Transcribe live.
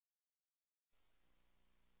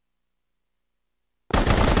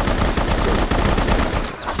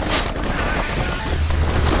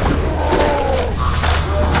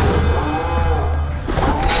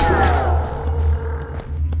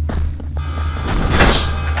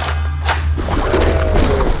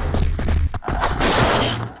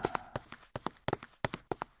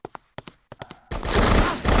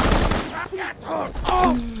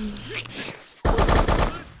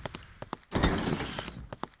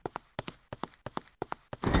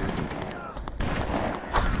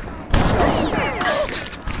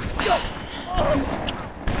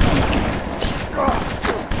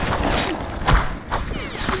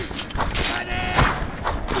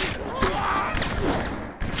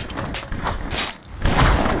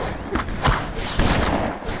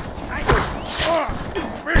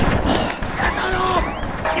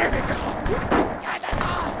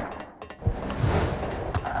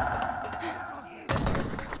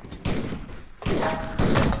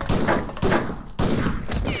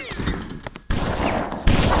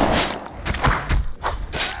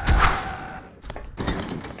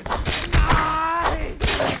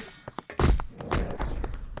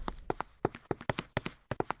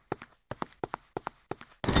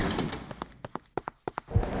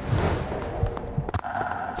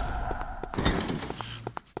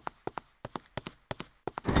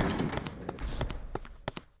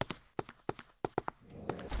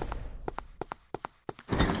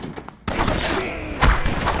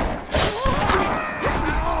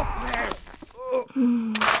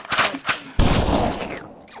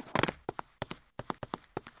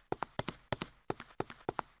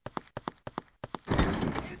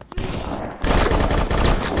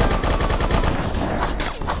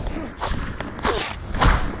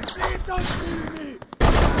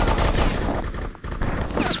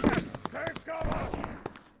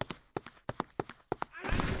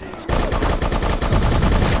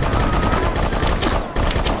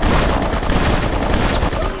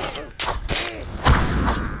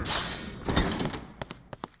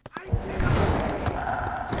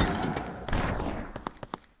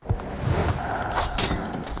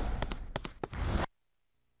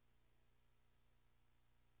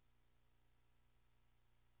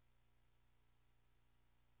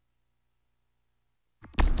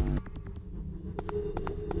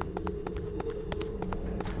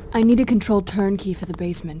I need a controlled turnkey for the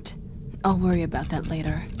basement. I'll worry about that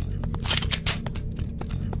later.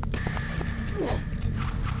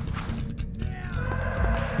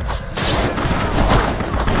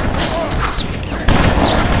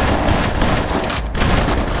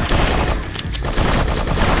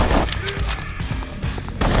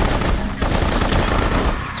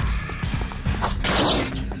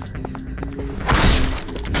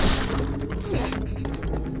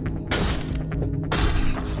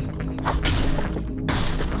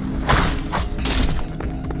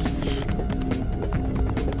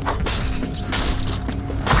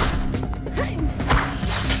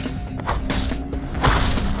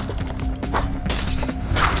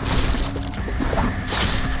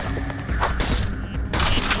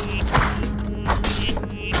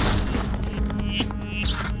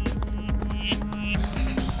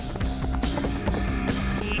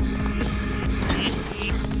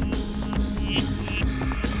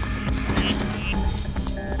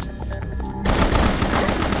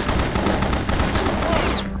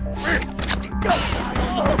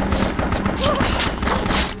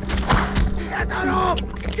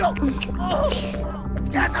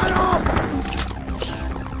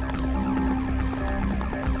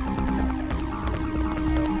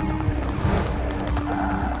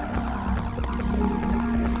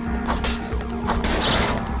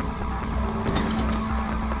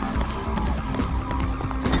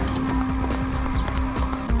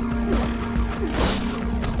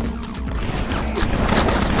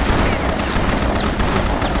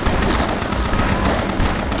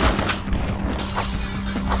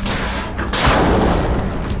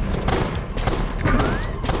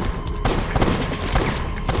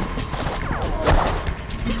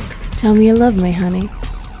 Tell me you love me, honey.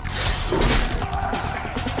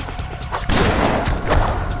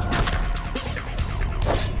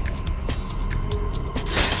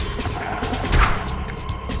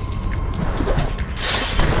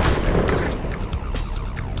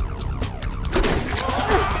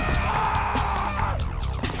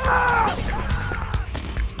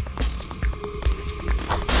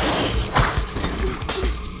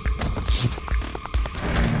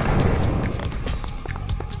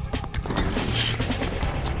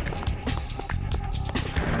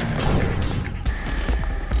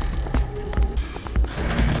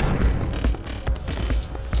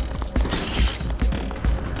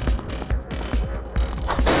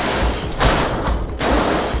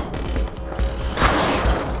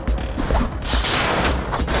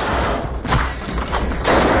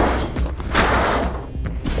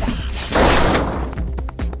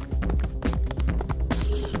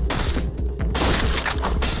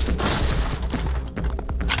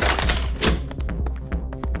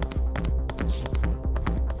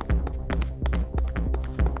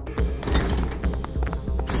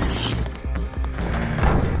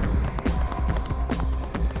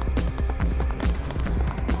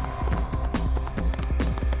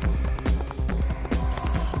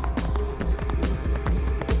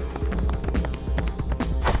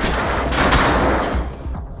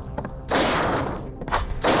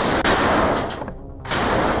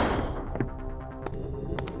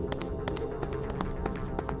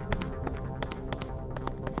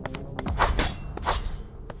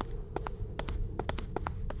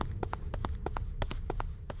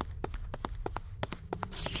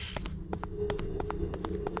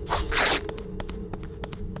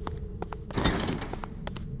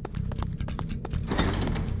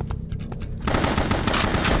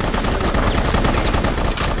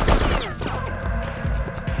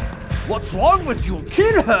 What's wrong with you?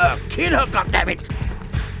 Kill her! Kill her, goddammit!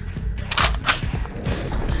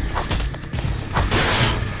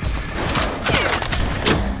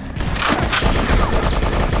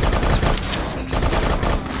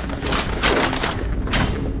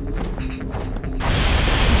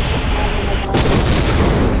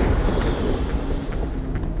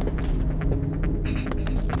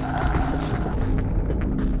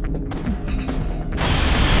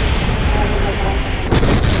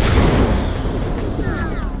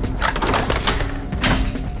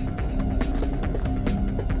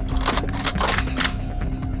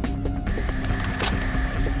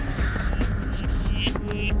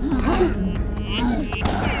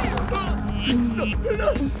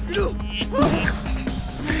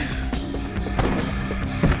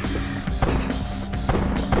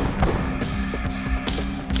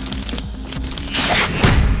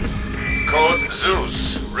 Code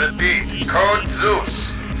Zeus. Repeat, Code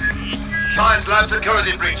Zeus. Science lab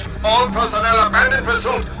security breach. All personnel abandon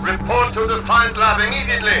pursuit. Report to the science lab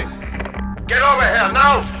immediately. Get over here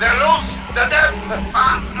now. They're loose. They're dead.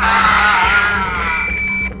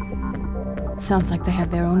 Sounds like they have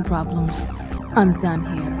their own problems. I'm done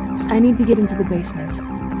here. I need to get into the basement.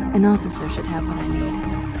 An officer should have what I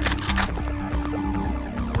need.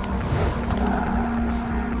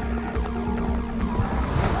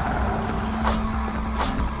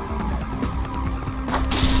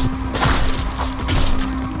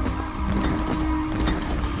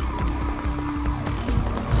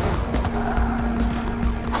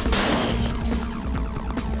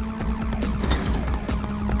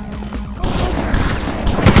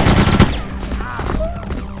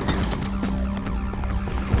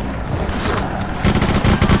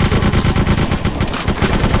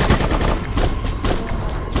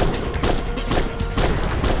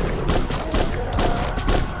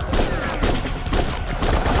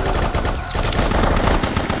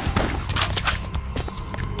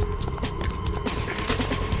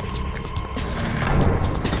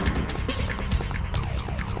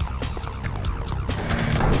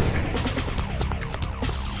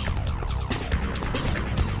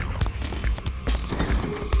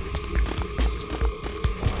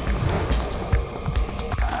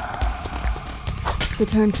 The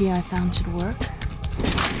turnkey I found should work.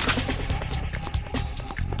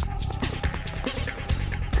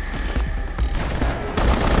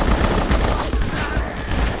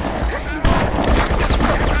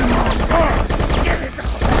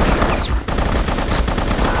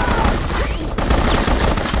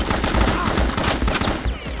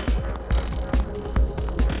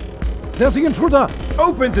 There's the intruder!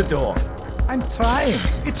 Open the door! I'm trying!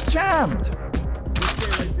 It's jammed!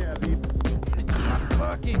 It's not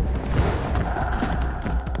working.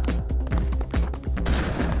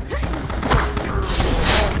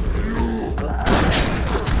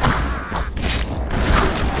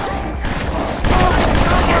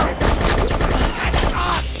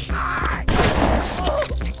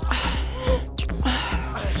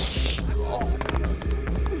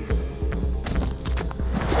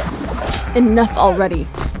 Enough already.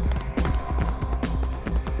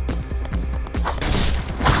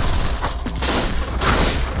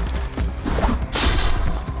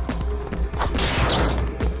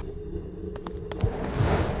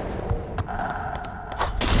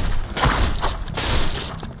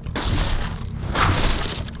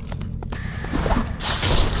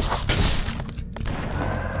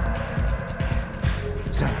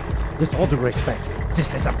 Sir, with all due respect,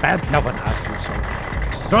 this is a bad... No one asked you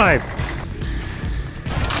so. Drive!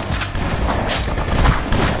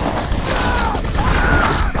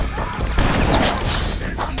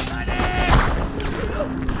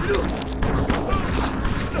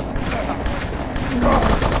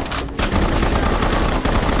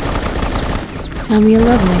 Tell me you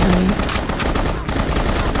love me, honey.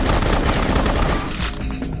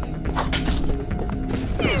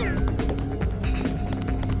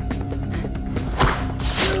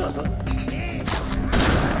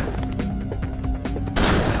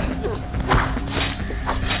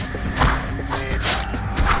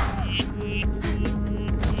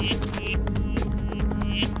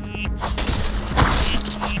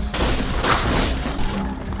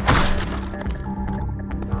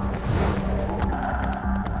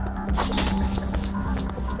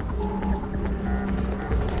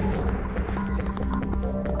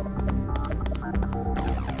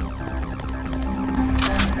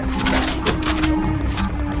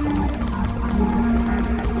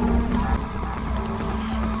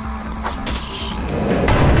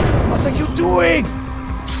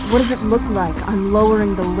 What does it look like? I'm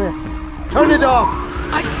lowering the lift. Turn it off!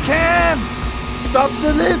 I can't! Stop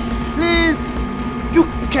the lift, Please! You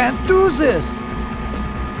can't do this!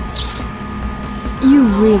 You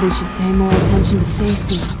really should pay more attention to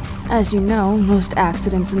safety. As you know, most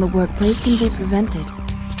accidents in the workplace can be prevented.